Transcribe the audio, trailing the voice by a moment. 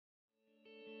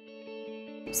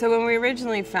So when we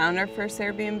originally found our first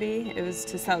Airbnb, it was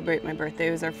to celebrate my birthday.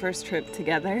 It was our first trip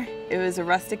together. It was a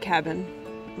rustic cabin.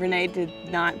 Rene did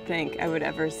not think I would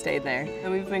ever stay there.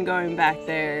 And we've been going back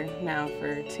there now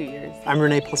for 2 years. I'm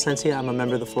Rene Plasencia. I'm a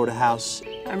member of the Florida House.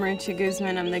 I'm Marucci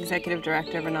Guzman. I'm the executive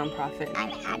director of a nonprofit.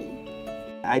 I'm Addie.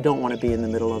 I don't want to be in the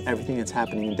middle of everything that's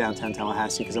happening in downtown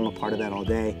Tallahassee because I'm a part of that all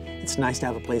day. It's nice to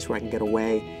have a place where I can get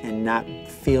away and not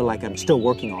feel like I'm still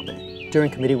working all day. During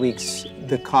committee weeks,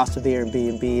 the cost of the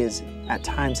Airbnb is at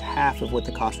times half of what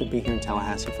the cost would be here in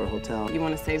Tallahassee for a hotel. You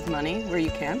want to save money where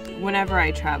you can. Whenever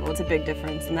I travel, it's a big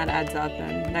difference, and that adds up,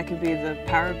 and that could be the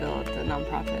power bill at the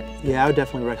nonprofit. Yeah, I would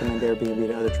definitely recommend Airbnb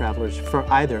to other travelers for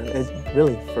either,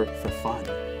 really for fun.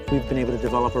 We've been able to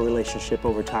develop a relationship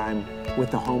over time with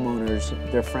the homeowners.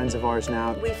 They're friends of ours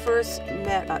now. We first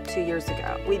met about 2 years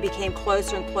ago. We became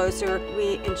closer and closer.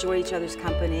 We enjoy each other's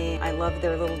company. I love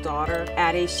their little daughter,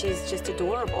 Addie. She's just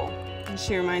adorable. And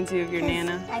she reminds you of your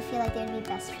Nana. I feel like they'd be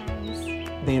best friends.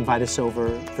 They invite us over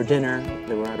for dinner.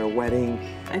 They were at our wedding.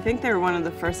 I think they were one of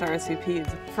the first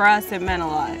RSVPs. For us, it meant a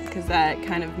lot, because that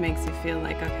kind of makes you feel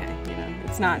like, okay, you know,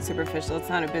 it's not superficial, it's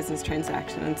not a business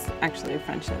transaction, it's actually a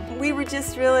friendship. We were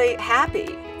just really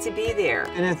happy to be there.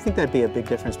 And I think that'd be a big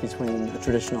difference between a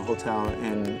traditional hotel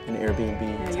and an Airbnb.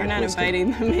 Yeah, you're not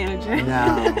inviting the manager.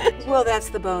 No. Well, that's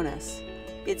the bonus.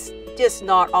 It's just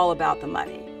not all about the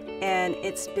money. And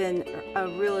it's been a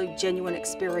really genuine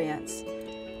experience.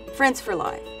 Friends for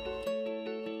life.